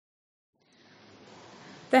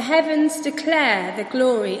The heavens declare the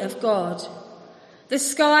glory of God. The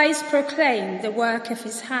skies proclaim the work of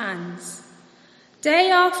his hands. Day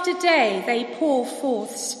after day they pour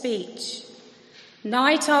forth speech.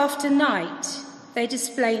 Night after night they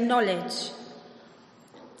display knowledge.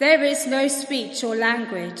 There is no speech or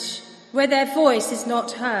language where their voice is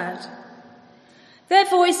not heard. Their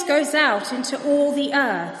voice goes out into all the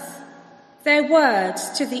earth, their words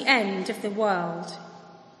to the end of the world.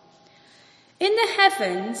 In the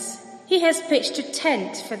heavens he has pitched a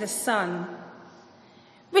tent for the sun,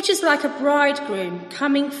 which is like a bridegroom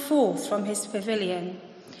coming forth from his pavilion,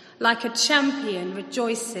 like a champion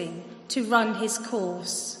rejoicing to run his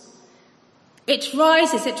course. It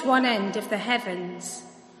rises at one end of the heavens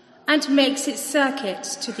and makes its circuit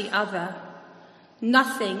to the other.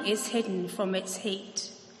 Nothing is hidden from its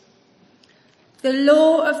heat. The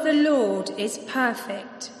law of the Lord is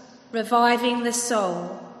perfect, reviving the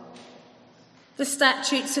soul. The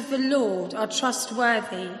statutes of the Lord are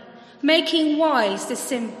trustworthy, making wise the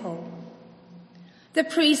simple. The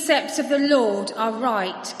precepts of the Lord are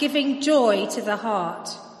right, giving joy to the heart.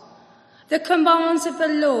 The commands of the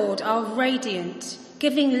Lord are radiant,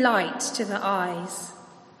 giving light to the eyes.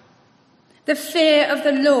 The fear of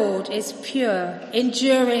the Lord is pure,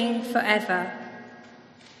 enduring forever.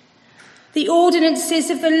 The ordinances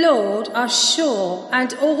of the Lord are sure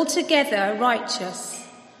and altogether righteous.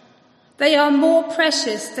 They are more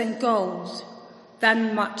precious than gold,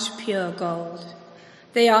 than much pure gold.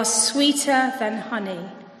 They are sweeter than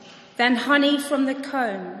honey from the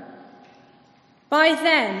comb. By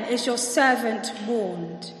them is your servant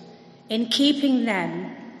warned. In keeping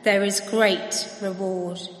them there is great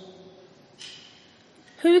reward.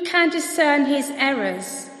 Who can discern his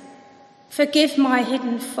errors? Forgive my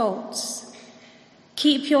hidden faults.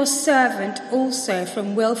 Keep your servant also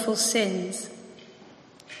from willful sins.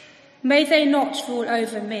 May they not rule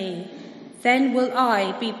over me, then will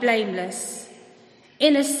I be blameless,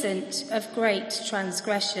 innocent of great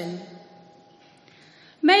transgression.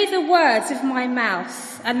 May the words of my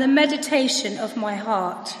mouth and the meditation of my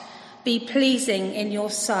heart be pleasing in your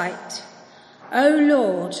sight, O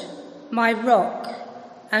Lord, my rock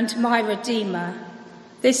and my Redeemer.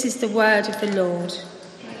 This is the word of the Lord.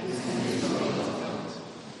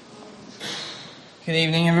 Good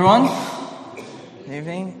evening, everyone. Good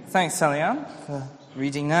evening. Thanks, Sally-Ann, for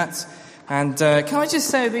reading that. And can I just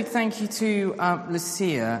say a big thank you to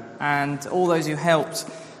Lucia and all those who helped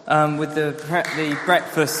with the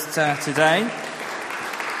breakfast today.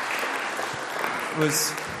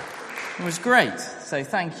 It was great. So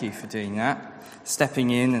thank you for doing that,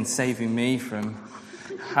 stepping in and saving me from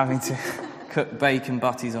having to cook bacon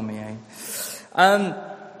butties on my own.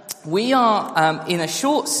 We are in a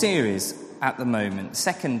short series at the moment,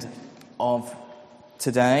 second of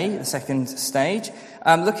today, the second stage,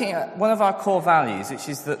 looking at one of our core values, which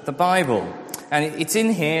is the Bible. And it's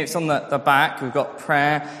in here, it's on the back. We've got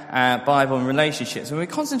prayer, Bible and relationships. And we're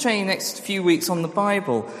concentrating the next few weeks on the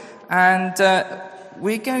Bible. And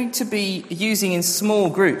we're going to be using in small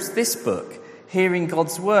groups this book, Hearing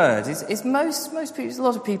God's Word. Is most people, there's a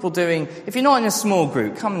lot of people doing. If you're not in a small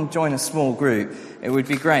group, come and join a small group. It would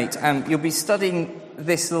be great. You'll be studying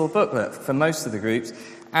this little booklet for most of the groups.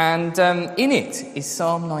 And in it is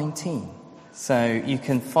Psalm 19. So you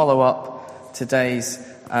can follow up today's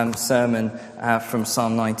sermon from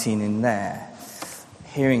Psalm 19 in there.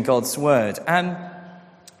 Hearing God's Word.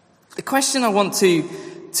 The question I want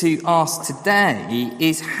to ask today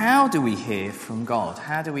is, how do we hear from God?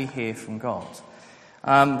 How do we hear from God?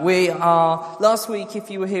 Last week, if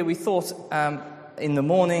you were here, we thought in the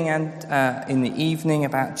morning and in the evening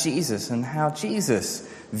about Jesus and how Jesus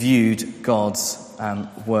viewed God's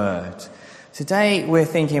Word. Today, we're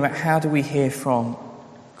thinking about how do we hear from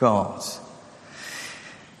God?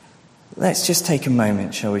 Let's just take a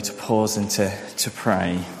moment, shall we, to pause and to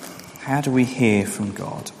pray. How do we hear from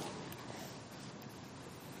God?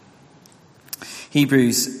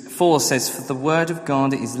 Hebrews 4 says, "For the word of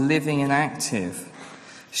God is living and active,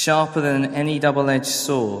 sharper than any double-edged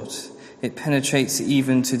sword. It penetrates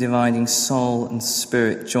even to dividing soul and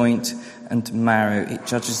spirit, joint and marrow. It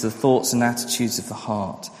judges the thoughts and attitudes of the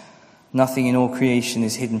heart. Nothing in all creation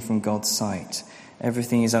is hidden from God's sight.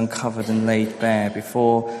 Everything is uncovered and laid bare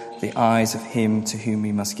before the eyes of him to whom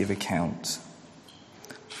we must give account.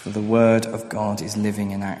 For the word of God is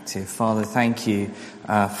living and active." Father, thank you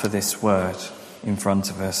for this word in front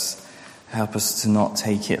of us. Help us to not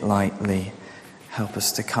take it lightly. Help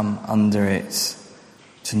us to come under it,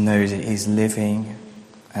 to know that it is living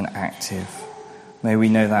and active. May we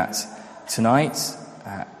know that tonight.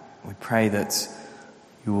 We pray that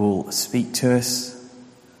you will speak to us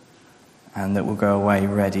and that we'll go away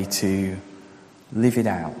ready to live it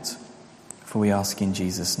out. For we ask in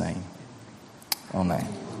Jesus' name. Amen.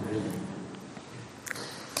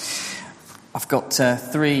 I've got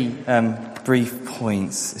 3 brief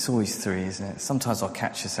points. It's always 3, isn't it? Sometimes I'll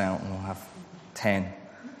catch us out and I'll have 10.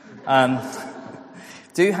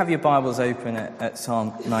 Do have your Bibles open at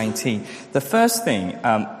Psalm 19. The first thing,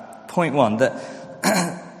 point 1, that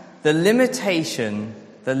the limitation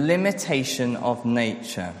of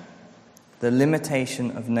nature. The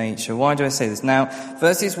limitation of nature. Why do I say this? Now,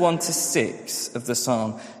 verses 1 to 6 of the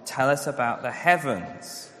psalm tell us about the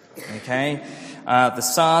heavens. Okay? The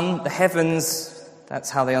sun, the heavens, that's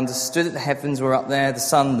how they understood it. The heavens were up there, the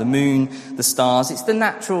sun, the moon, the stars. It's the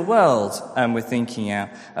natural world we're thinking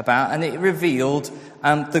about, and it revealed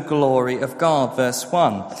the glory of God, verse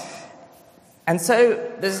 1. And so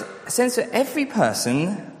there's a sense that every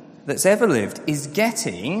person that's ever lived is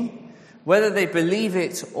getting, whether they believe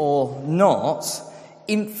it or not,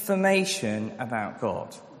 information about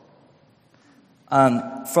God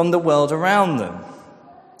from the world around them.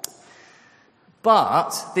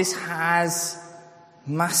 But this has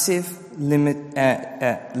massive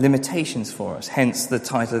limitations for us, hence the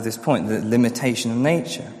title of this point, the limitation of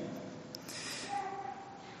nature.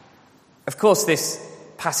 Of course, this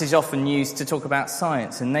passage often used to talk about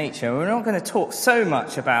science and nature. We're not going to talk so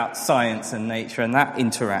much about science and nature and that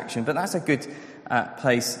interaction, but that's a good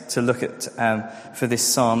place to look at for this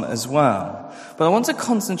psalm as well. But I want to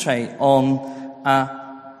concentrate on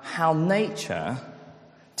how nature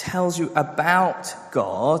tells you about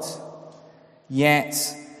God, yet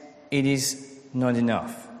it is not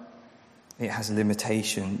enough. It has a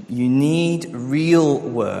limitation. You need real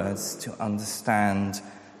words to understand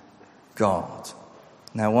God.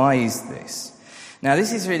 Now, why is this? Now,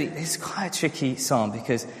 this is quite a tricky psalm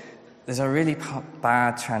because there's a really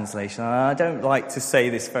bad translation. And I don't like to say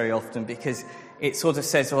this very often because it sort of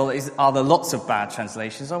says, well, are there lots of bad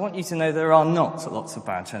translations? I want you to know there are not lots of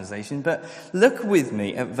bad translations. But look with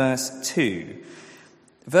me at verse 2.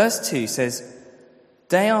 Verse 2 says,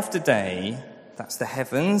 day after day, that's the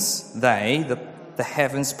heavens, the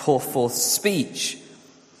heavens pour forth speech.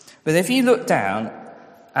 But if you look down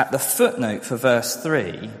at the footnote for verse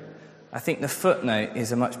 3, I think the footnote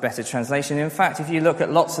is a much better translation. In fact, if you look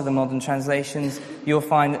at lots of the modern translations, you'll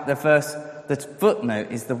find that the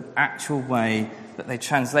footnote is the actual way that they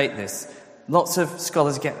translate this. Lots of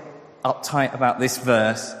scholars get uptight about this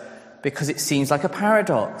verse because it seems like a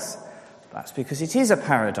paradox. That's because it is a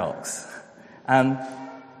paradox.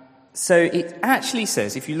 So it actually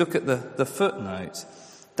says, if you look at the footnote,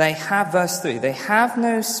 verse 3, they have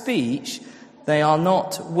no speech, they are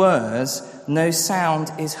not words, no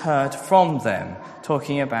sound is heard from them,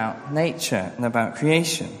 talking about nature and about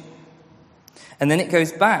creation. And then it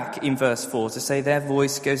goes back in verse 4 to say their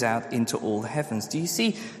voice goes out into all the heavens. Do you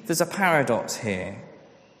see there's a paradox here?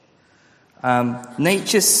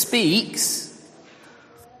 Nature speaks,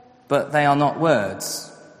 but they are not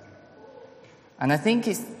words. And I think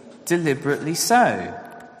it's deliberately so.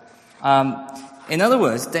 In other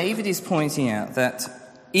words, David is pointing out that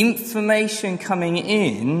information coming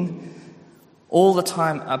in all the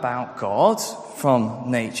time about God from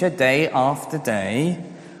nature, day after day,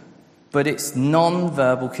 but it's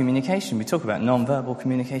non-verbal communication. We talk about non-verbal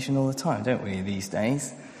communication all the time, don't we, these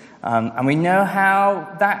days? And we know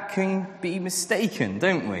how that can be mistaken,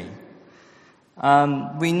 don't we?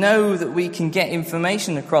 We know that we can get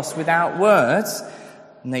information across without words.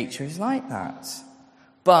 Nature is like that.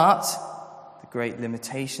 But the great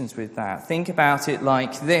limitations with that. Think about it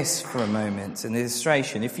like this for a moment, an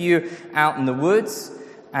illustration. If you're out in the woods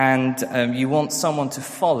and you want someone to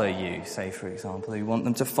follow you, say, for example, you want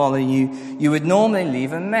them to follow you, you would normally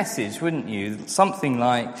leave a message, wouldn't you? Something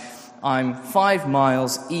like, I'm 5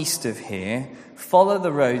 miles east of here, follow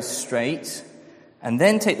the road straight, and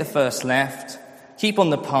then take the first left, keep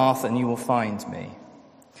on the path, and you will find me.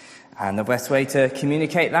 And the best way to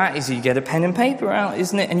communicate that is you get a pen and paper out,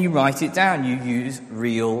 isn't it? And you write it down. You use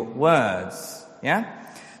real words. Yeah?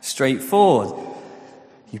 Straightforward.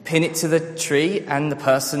 You pin it to the tree and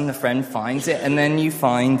the friend finds it, and then you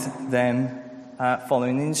find them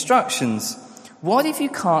following the instructions. What if you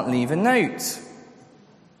can't leave a note?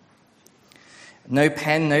 No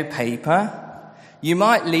pen, no paper. You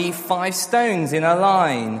might leave 5 stones in a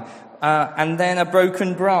line and then a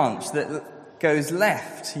broken branch that goes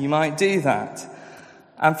left. You might do that.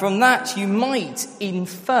 And from that, you might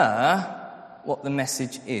infer what the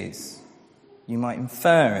message is. You might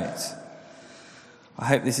infer it. I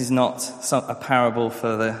hope this is not a parable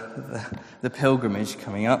for the pilgrimage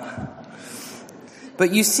coming up.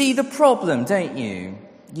 But you see the problem, don't you?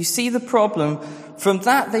 You see the problem? From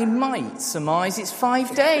that, they might surmise it's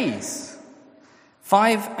 5 days,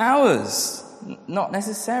 5 hours, not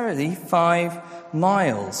necessarily 5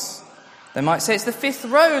 miles. They might say it's the 5th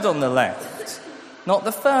road on the left, not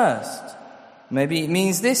the 1st. Maybe it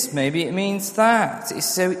means this, maybe it means that. It's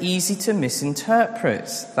so easy to misinterpret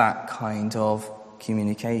that kind of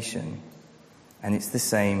communication. And it's the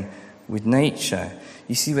same with nature.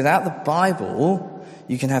 You see, without the Bible,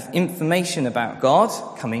 you can have information about God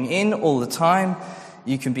coming in all the time.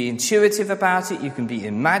 You can be intuitive about it. You can be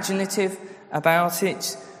imaginative about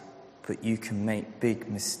it. But you can make big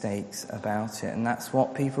mistakes about it. And that's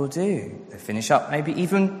what people do. They finish up maybe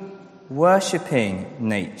even worshipping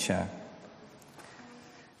nature.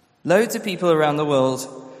 Loads of people around the world,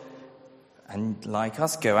 and like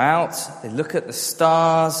us, go out, they look at the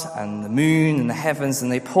stars and the moon and the heavens,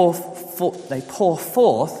 and they pour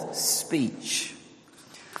forth speech.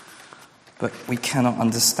 But we cannot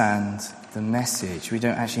understand the message. We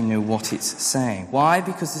don't actually know what it's saying. Why?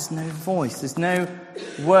 Because there's no voice, there's no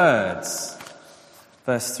words.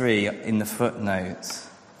 Verse 3 in the footnotes.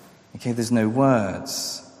 Okay, there's no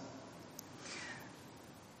words.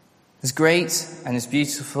 As great and as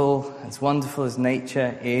beautiful, as wonderful as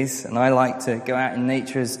nature is, and I like to go out in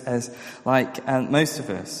nature as most of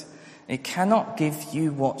us, it cannot give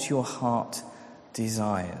you what your heart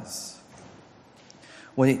desires,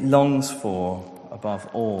 what it longs for above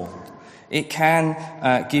all. It can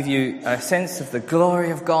give you a sense of the glory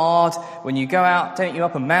of God. When you go out, don't you,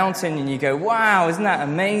 up a mountain and you go, wow, isn't that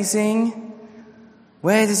amazing?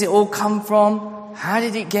 Where does it all come from? How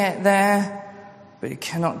did it get there? But it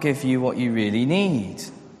cannot give you what you really need.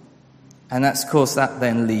 And that's, of course, that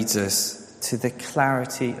then leads us to the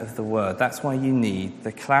clarity of the word. That's why you need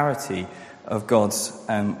the clarity of God's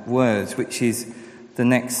words, which is the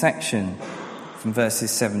next section from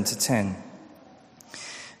verses 7 to 10.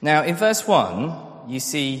 Now, in verse 1, you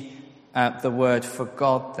see the word for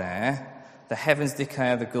God there. The heavens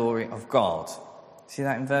declare the glory of God. See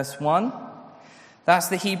that in verse 1? That's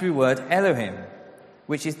the Hebrew word Elohim,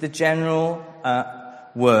 which is the general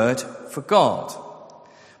word for God.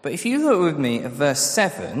 But if you look with me at verse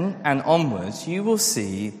 7 and onwards, you will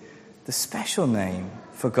see the special name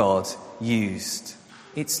for God used.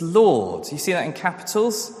 It's Lord. You see that in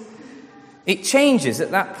capitals? It changes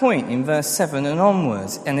at that point in verse 7 and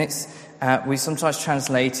onwards, and it's we sometimes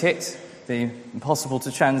translate it, the impossible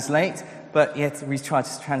to translate, but yet we try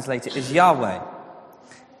to translate it as Yahweh.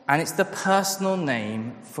 And it's the personal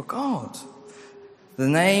name for God. The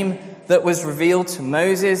name that was revealed to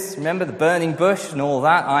Moses, remember the burning bush and all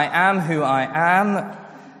that, I am who I am.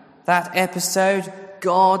 That episode,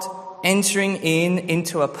 God entering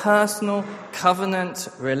into a personal covenant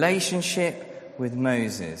relationship with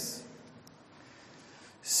Moses.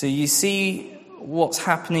 So you see what's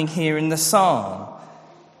happening here in the psalm.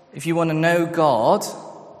 If you want to know God,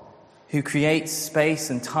 who creates space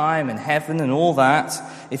and time and heaven and all that,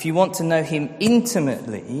 if you want to know him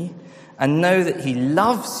intimately and know that he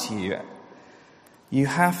loves you, you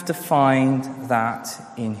have to find that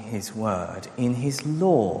in his word, in his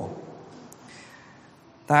law.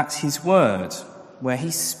 That's his word, where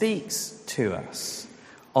he speaks to us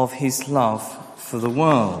of his love for the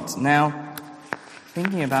world. Now,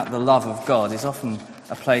 thinking about the love of God is often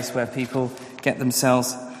a place where people get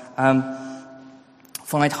themselves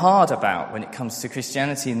find hard about when it comes to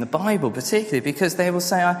Christianity and the Bible, particularly because they will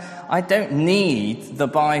say, I don't need the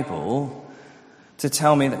Bible to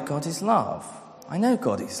tell me that God is love. I know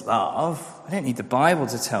God is love. I don't need the Bible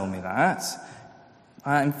to tell me that.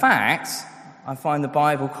 In fact, I find the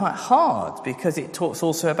Bible quite hard because it talks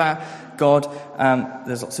also about God.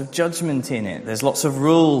 There's lots of judgment in it. There's lots of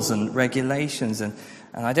rules and regulations. And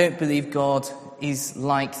I don't believe God is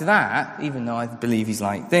like that, even though I believe he's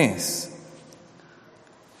like this.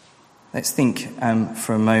 Let's think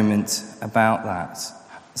for a moment about that.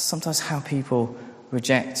 Sometimes how people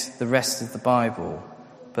reject the rest of the Bible,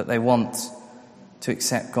 but they want to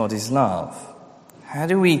accept God is love. How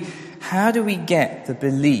do we get the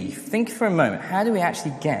belief? Think for a moment. How do we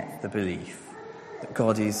actually get the belief that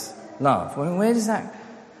God is love? Well, where does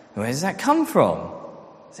that come from?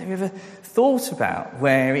 Have you ever thought about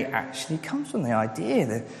where it actually comes from? The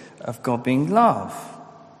idea of God being love.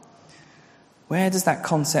 Where does that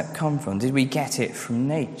concept come from? Did we get it from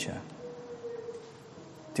nature?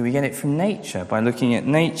 Do we get it from nature by looking at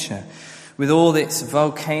nature with all its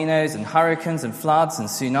volcanoes and hurricanes and floods and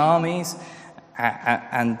tsunamis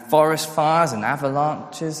and forest fires and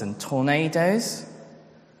avalanches and tornadoes?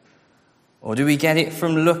 Or do we get it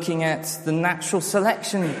from looking at the natural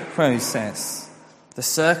selection process The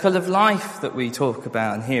circle of life that we talk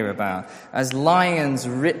about and hear about, as lions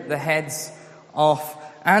rip the heads off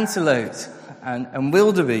antelope and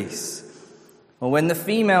wildebeest, or when the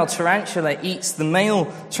female tarantula eats the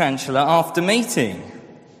male tarantula after mating.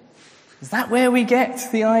 Is that where we get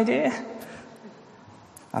the idea?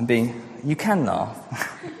 You can laugh.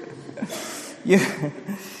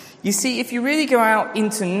 You see, if you really go out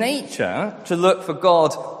into nature to look for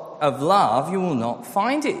God of love, you will not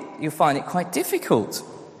find it. You'll find it quite difficult.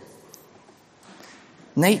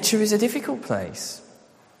 Nature is a difficult place.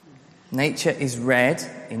 Nature is red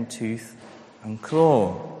in tooth and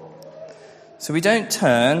claw. So we don't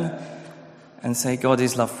turn and say God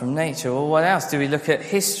is love from nature. Well, what else? Do we look at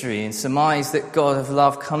history and surmise that God of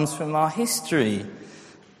love comes from our history?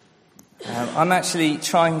 I'm actually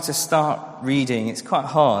trying to start reading, it's quite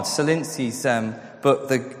hard, Salinski's book,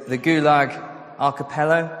 The Gulag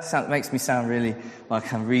Archipelago. Makes me sound really like I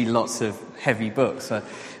can read lots of heavy books.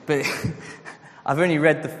 But I've only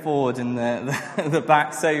read the forward and the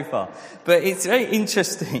back so far. But it's very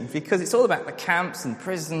interesting because it's all about the camps and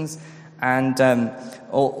prisons and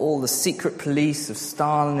all the secret police of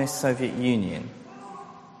Stalinist Soviet Union.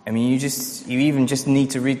 I mean, you even just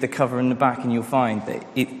need to read the cover and the back and you'll find that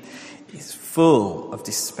it is full of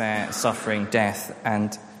despair, suffering, death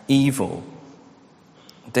and evil.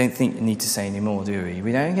 I don't think you need to say any more, do we?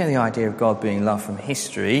 We don't get the idea of God being love from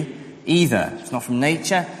history either. It's not from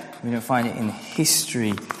nature. We don't find it in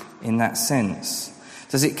history in that sense.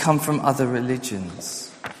 Does it come from other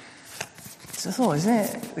religions? It's a thought, isn't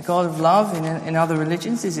it? The God of love in other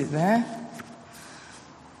religions, is it there?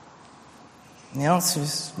 And the answer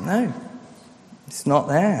is no. It's not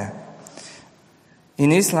there.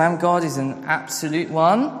 In Islam, God is an absolute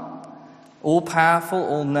one, all-powerful,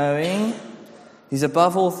 all-knowing. He's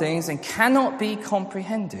above all things and cannot be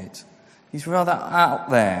comprehended. He's rather out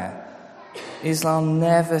there. Islam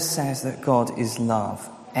never says that God is love,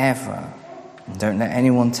 ever. And don't let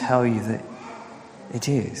anyone tell you that it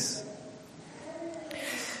is.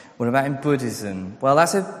 What about in Buddhism? Well,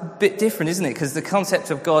 that's a bit different, isn't it? Because the concept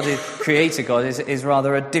of God, creator God, is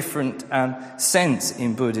rather a different sense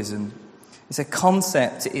in Buddhism. It's a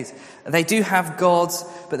concept. They do have gods,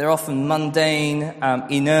 but they're often mundane,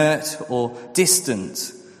 inert, or distant.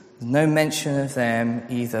 There's no mention of them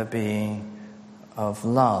either being of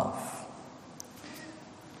love.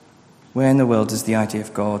 Where in the world does the idea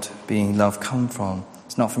of God being love come from?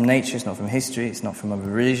 It's not from nature, it's not from history, it's not from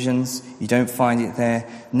other religions. You don't find it there.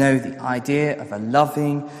 No, the idea of a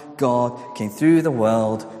loving God came through the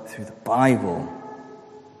world, through the Bible.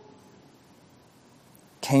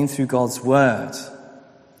 Came through God's word.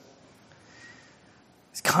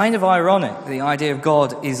 It's kind of ironic. The idea of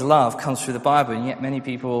God is love comes through the Bible, and yet many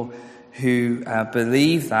people who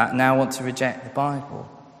believe that now want to reject the Bible.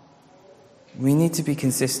 We need to be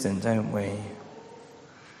consistent, don't we?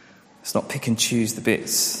 Let's not pick and choose the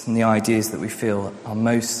bits and the ideas that we feel are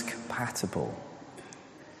most compatible.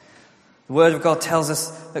 The Word of God tells us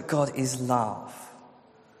that God is love.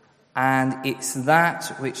 And it's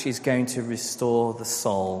that which is going to restore the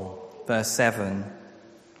soul. Verse 7,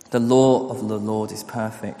 the law of the Lord is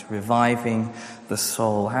perfect, reviving the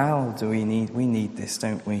soul. How do we need this,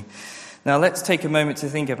 don't we? Now let's take a moment to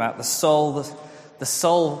think about the soul. The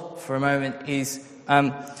soul, for a moment, is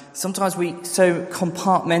sometimes we so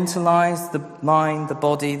compartmentalize the mind, the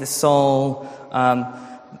body, the soul,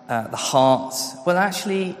 the heart. Well,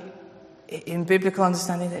 actually, in biblical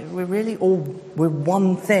understanding, we're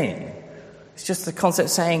one thing. It's just the concept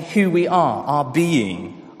of saying who we are, our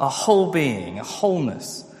being, our whole being, a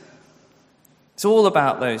wholeness. It's all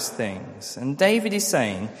about those things. And David is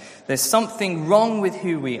saying there's something wrong with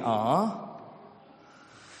who we are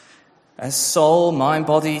as soul, mind,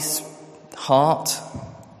 body, heart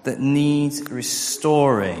that needs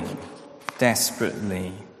restoring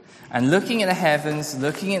desperately. And looking at the heavens,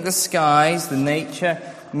 looking at the skies, the nature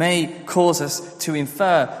may cause us to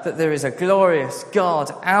infer that there is a glorious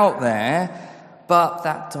God out there, but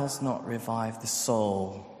that does not revive the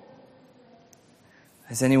soul.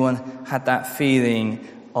 Has anyone had that feeling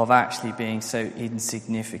of actually being so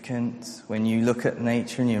insignificant? When you look at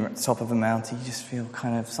nature and you're at the top of a mountain, you just feel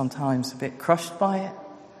kind of sometimes a bit crushed by it.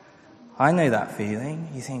 I know that feeling.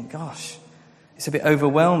 You think, gosh, it's a bit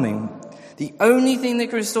overwhelming. The only thing that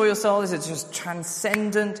can restore your soul is a just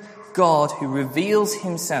transcendent God who reveals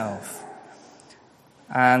himself,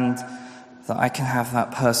 and that I can have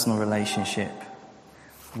that personal relationship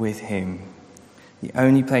with him. The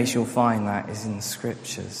only place you'll find that is in the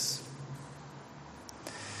scriptures.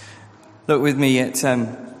 Look with me at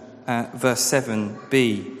verse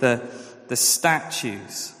 7b, the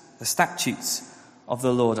statutes of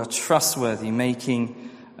the Lord are trustworthy, making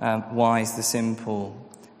wise the simple.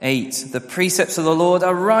 8, the precepts of the Lord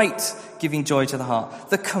are right, giving joy to the heart.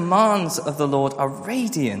 The commands of the Lord are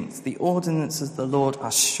radiant. The ordinances of the Lord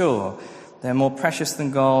are sure. They're more precious than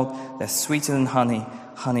gold. They're sweeter than honey,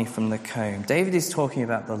 honey from the comb. David is talking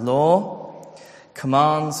about the law,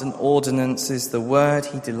 commands and ordinances, the word,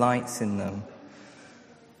 he delights in them.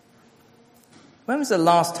 When was the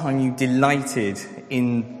last time you delighted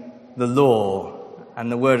in the law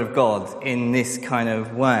and the word of God in this kind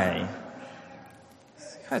of way?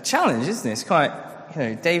 It's quite a challenge, isn't it? It's quite,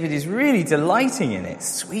 David is really delighting in it.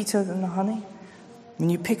 Sweeter than the honey. When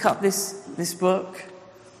you pick up this book,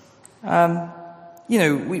 we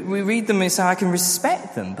read them and say, I can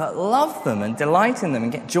respect them, but love them and delight in them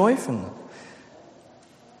and get joy from them.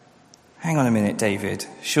 Hang on a minute, David.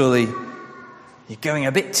 Surely you're going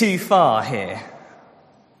a bit too far here.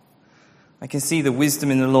 I can see the wisdom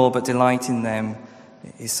in the law, but delight in them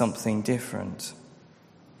is something different.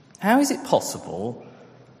 How is it possible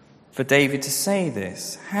for David to say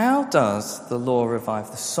this? How does the law revive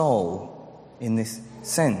the soul in this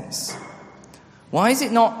sense? Why is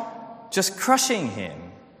it not just crushing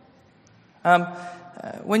him?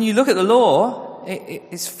 When you look at the law,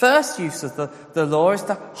 its first use of the law is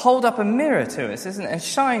to hold up a mirror to us, isn't it? And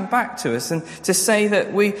shine back to us and to say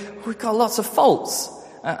that we've got lots of faults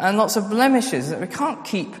and lots of blemishes, that we can't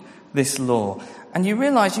keep this law. And you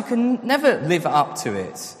realise you can never live up to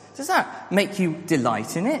it. Does that make you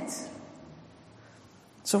delight in it?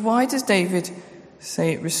 So why does David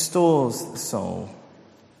say it restores the soul?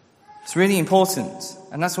 It's really important.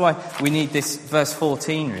 And that's why we need this verse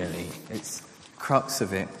 14, really. It's the crux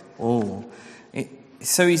of it all.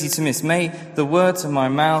 It's so easy to miss. May the words of my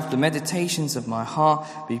mouth, the meditations of my heart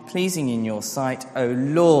be pleasing in your sight, O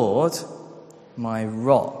Lord, my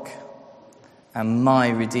rock and my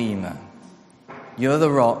redeemer. You're the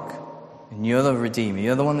rock and you're the redeemer.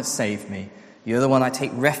 You're the one that saved me. You're the one I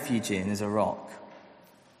take refuge in as a rock.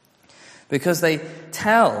 Because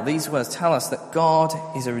these words tell us that God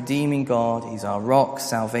is a redeeming God. He's our rock,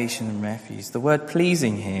 salvation and refuge. The word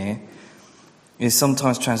pleasing here is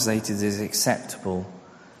sometimes translated as acceptable.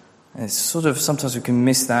 And it's sometimes we can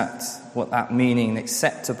miss that, what that meaning,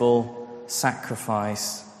 acceptable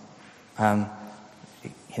sacrifice.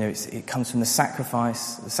 It comes from the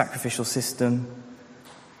sacrificial system.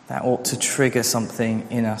 That ought to trigger something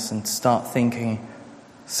in us and start thinking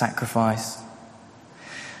sacrifice.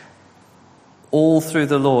 All through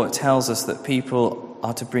the law, it tells us that people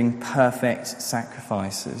are to bring perfect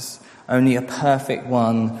sacrifices. Only a perfect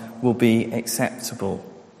one will be acceptable.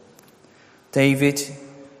 David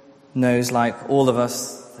knows, like all of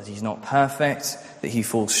us, that he's not perfect, that he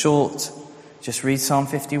falls short. Just read Psalm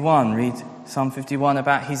 51. Read Psalm 51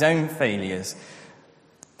 about his own failures.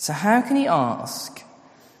 So how can he ask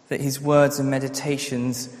that his words and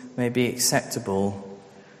meditations may be acceptable,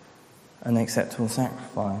 an acceptable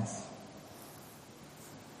sacrifice?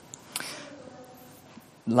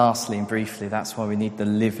 Lastly and briefly, that's why we need the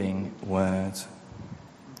living word.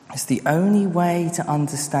 It's the only way to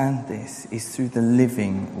understand this is through the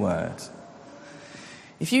living word.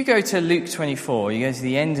 If you go to Luke 24, you go to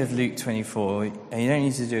the end of Luke 24, and you don't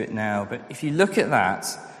need to do it now, but if you look at that,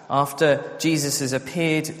 after Jesus has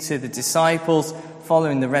appeared to the disciples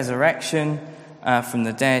following the resurrection from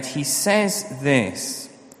the dead, he says this.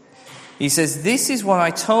 He says, "This is what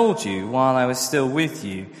I told you while I was still with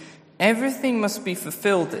you. Everything must be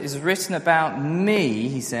fulfilled that is written about me,"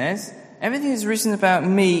 he says. Everything is written about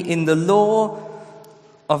me in the law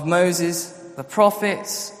of Moses, the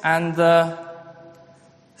prophets, and the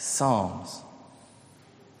Psalms.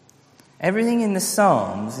 Everything in the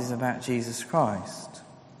Psalms is about Jesus Christ.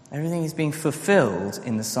 Everything is being fulfilled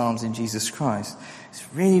in the Psalms in Jesus Christ. It's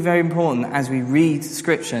really very important as we read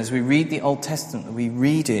Scripture, as we read the Old Testament, that we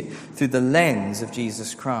read it through the lens of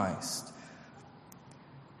Jesus Christ.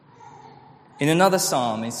 In another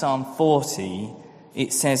psalm, in Psalm 40,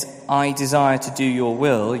 it says, "I desire to do your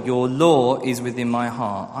will. Your law is within my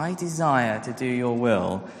heart." I desire to do your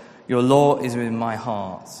will. Your law is within my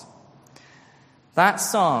heart. That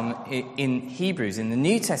psalm in Hebrews, in the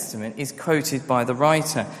New Testament, is quoted by the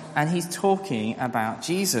writer, and he's talking about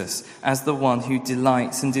Jesus as the one who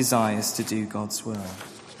delights and desires to do God's will.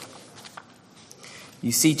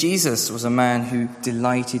 You see, Jesus was a man who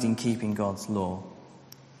delighted in keeping God's law.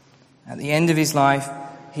 At the end of his life,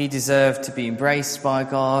 he deserved to be embraced by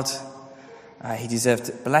God. He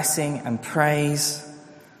deserved blessing and praise.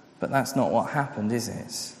 But that's not what happened, is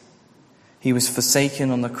it? He was forsaken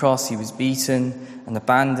on the cross. He was beaten and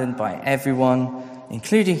abandoned by everyone,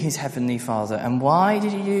 including his heavenly Father. And why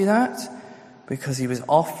did he do that? because he was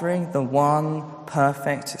offering the one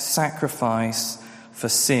perfect sacrifice for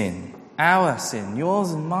sin. Our sin,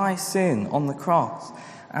 yours and my sin on the cross.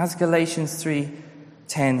 As Galatians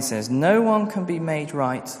 3:10 says, no one can be made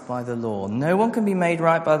right by the law. No one can be made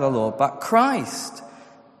right by the law, but Christ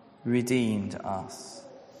redeemed us.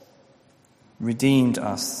 Redeemed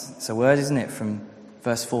us. It's a word, isn't it, from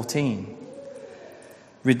verse 14.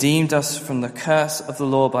 Redeemed us from the curse of the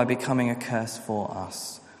law by becoming a curse for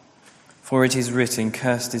us. For it is written,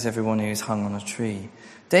 cursed is everyone who is hung on a tree.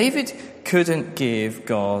 David couldn't give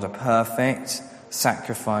God a perfect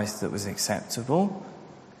sacrifice that was acceptable.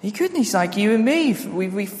 He couldn't. He's like you and me.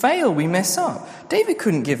 We fail, we mess up. David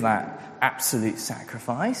couldn't give that absolute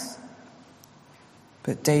sacrifice.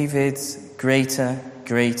 But David's great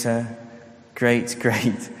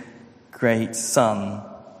son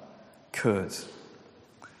could,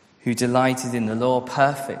 who delighted in the law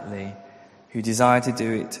perfectly, who desired to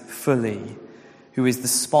do it fully, who is the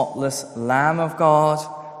spotless Lamb of God,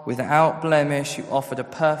 without blemish, who offered a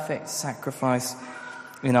perfect sacrifice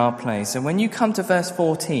in our place. And when you come to verse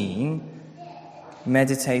 14,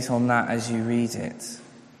 meditate on that as you read it.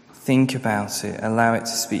 Think about it. Allow it to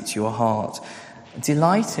speak to your heart.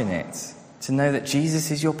 Delight in it, to know that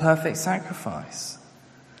Jesus is your perfect sacrifice.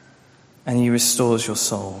 And he restores your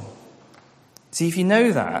soul. See, if you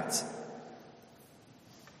know that,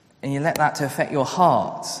 and you let that to affect your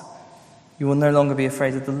heart, you will no longer be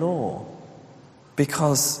afraid of the law.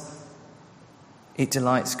 Because it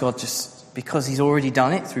delights God just because he's already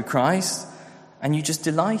done it through Christ. And you just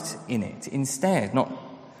delight in it instead, not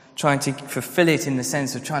trying to fulfill it in the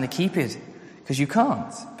sense of trying to keep it, because you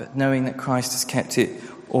can't, but knowing that Christ has kept it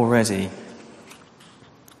already.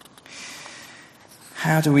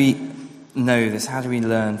 How do we know this? How do we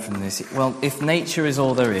learn from this? Well, if nature is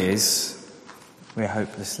all there is, we're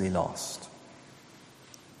hopelessly lost.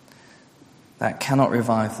 That cannot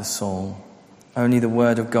revive the soul. Only the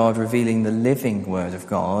Word of God, revealing the living Word of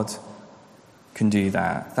God, can do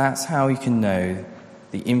that. That's how you can know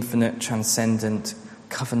the infinite, transcendent,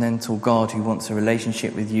 covenantal God who wants a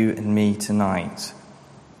relationship with you and me tonight.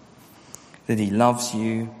 That he loves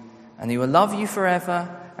you, and he will love you forever,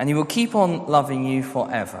 and he will keep on loving you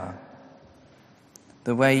forever.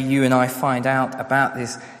 The way you and I find out about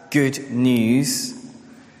this good news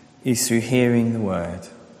is through hearing the Word,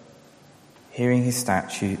 hearing his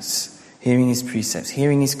statutes, hearing his precepts,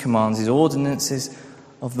 hearing his commands, his ordinances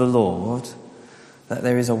of the Lord, that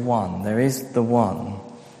there is the one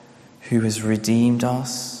who has redeemed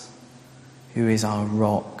us, who is our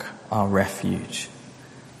rock, our refuge,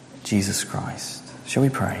 Jesus Christ. Shall we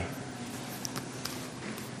pray?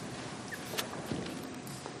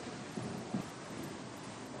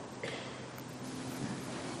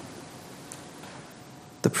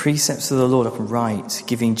 The precepts of the Lord are right,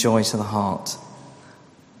 giving joy to the heart.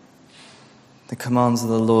 The commands of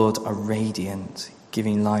the Lord are radiant,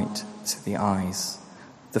 giving light to the eyes.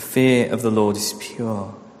 The fear of the Lord is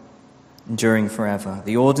pure, enduring forever.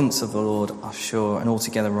 The ordinances of the Lord are sure and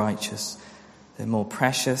altogether righteous. They're more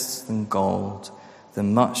precious than gold,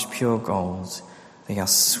 than much pure gold. They are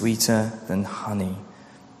sweeter than honey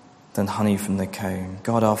from the comb.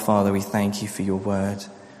 God our Father, we thank you for your word.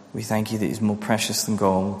 We thank you that it is more precious than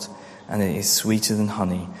gold, and it is sweeter than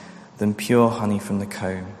honey, than pure honey from the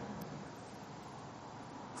comb.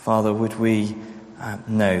 Father, would we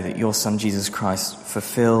know that your Son Jesus Christ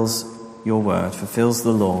fulfills your word, fulfills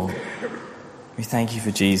the law. We thank you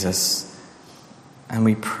for Jesus, and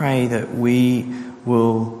we pray that we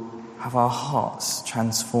will have our hearts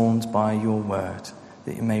transformed by your word,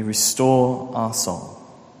 that it may restore our soul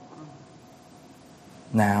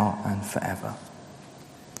now and forever.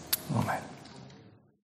 Amen.